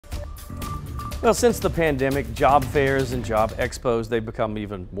Well, since the pandemic, job fairs and job expos, they've become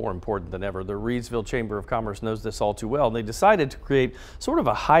even more important than ever. The Reidsville Chamber of Commerce knows this all too well, and they decided to create sort of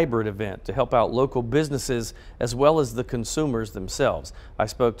a hybrid event to help out local businesses as well as the consumers themselves. I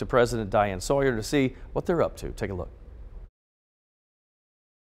spoke to President Diane Sawyer to see what they're up to. Take a look.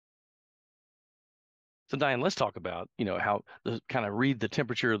 So Diane, let's talk about, how kind of read the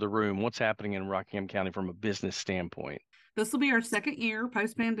temperature of the room, what's happening in Rockingham County from a business standpoint. This will be our second year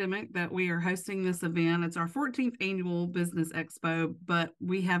post-pandemic that we are hosting this event. It's our 14th annual business expo, but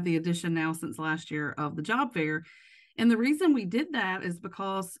we have the addition now since last year of the job fair. And the reason we did that is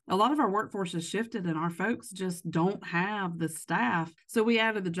because a lot of our workforce has shifted and our folks just don't have the staff. So we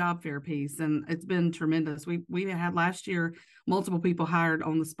added the job fair piece, and it's been tremendous. We had last year multiple people hired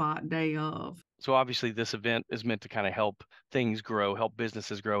on the spot day of. So obviously this event is meant to kind of help things grow, help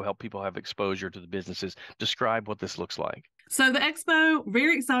businesses grow, help people have exposure to the businesses. Describe what this looks like. So the expo,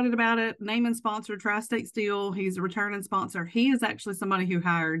 very excited about it. Name and sponsor Tri-State Steel. He's a returning sponsor. He is actually somebody who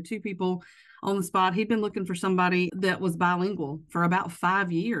hired two people on the spot. He'd been looking for somebody that was bilingual for about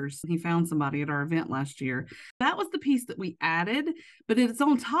 5 years. He found somebody at our event last year. That was the piece that we added, but it's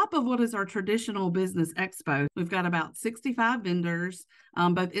on top of what is our traditional business expo. We've got about 65 vendors,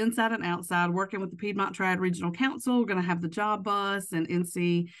 both inside and outside, working with the Piedmont Triad Regional Council. We're going to have the job bus and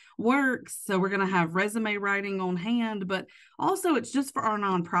NC Works. So we're going to have resume writing on hand, but also it's just for our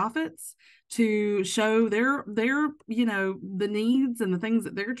nonprofits to show their the needs and the things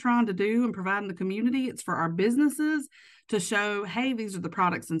that they're trying to do and provide in the community. It's for our businesses to show, hey, these are the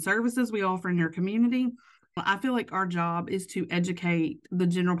products and services we offer in your community. I feel like our job is to educate the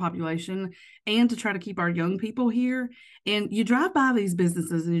general population and to try to keep our young people here. And you drive by these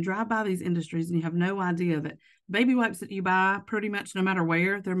businesses and you drive by these industries and you have no idea that baby wipes that you buy, pretty much no matter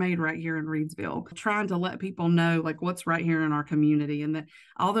where, they're made right here in Reidsville. Trying to let people know like what's right here in our community, and that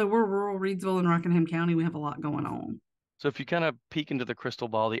although we're rural Reidsville and Rockingham County, we have a lot going on. So if you kind of peek into the crystal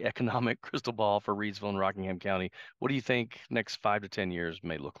ball, the economic crystal ball for Reidsville and Rockingham County, what do you think next 5 to 10 years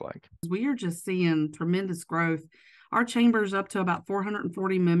may look like? We are just seeing tremendous growth. Our chamber is up to about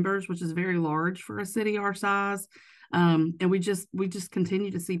 440 members, which is very large for a city our size. And we just continue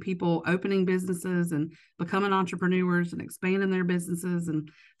to see people opening businesses and becoming entrepreneurs and expanding their businesses.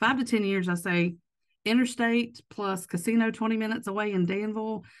 And 5 to 10 years, I say, interstate plus casino 20 minutes away in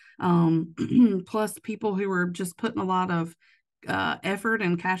Danville, plus people who are just putting a lot of effort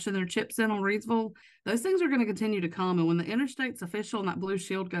and cashing their chips in on Reidsville. Those things are going to continue to come. And when the interstate's official and that blue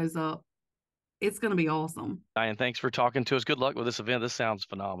shield goes up, it's going to be awesome. Diane, thanks for talking to us. Good luck with this event. This sounds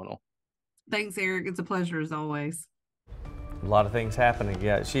phenomenal. Thanks, Eric. It's a pleasure as always. A lot of things happening.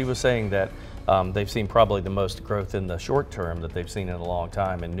 Yeah, she was saying that they've seen probably the most growth in the short term that they've seen in a long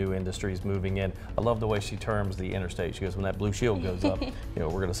time, and new industries moving in. I love the way she terms the interstate. She goes, when that blue shield goes up, we're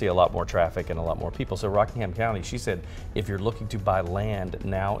going to see a lot more traffic and a lot more people. So Rockingham County, she said, if you're looking to buy land,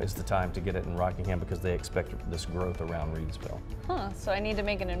 now is the time to get it in Rockingham because they expect this growth around Reidsville. Huh, so I need to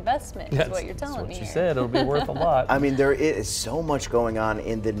make an investment is what you're telling me. That's what she said. It'll be worth a lot. I mean, there is so much going on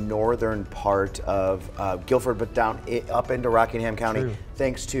in the northern part of Guilford, but down up into Rockingham County. True.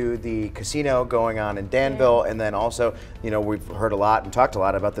 Thanks to the casino going on in Danville, and then also, we've heard a lot and talked a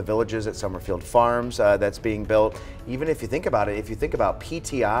lot about the villages at Summerfield Farms that's being built. Even if you think about it, if you think about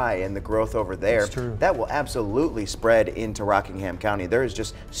PTI and the growth over there, that will absolutely spread into Rockingham County. There is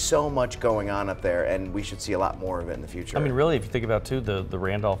just so much going on up there, and we should see a lot more of it in the future. I mean, really, if you think about, too, the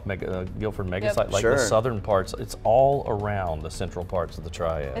Randolph Guilford mega site, like the southern parts, it's all around the central parts of the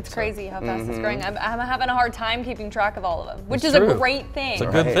Triad. It's crazy how fast it's growing. I'm having a hard time keeping track of all of them, which is a great thing. It's a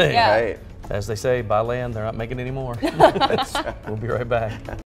good thing. Yeah. Right. As they say, buy land, they're not making any more. We'll be right back.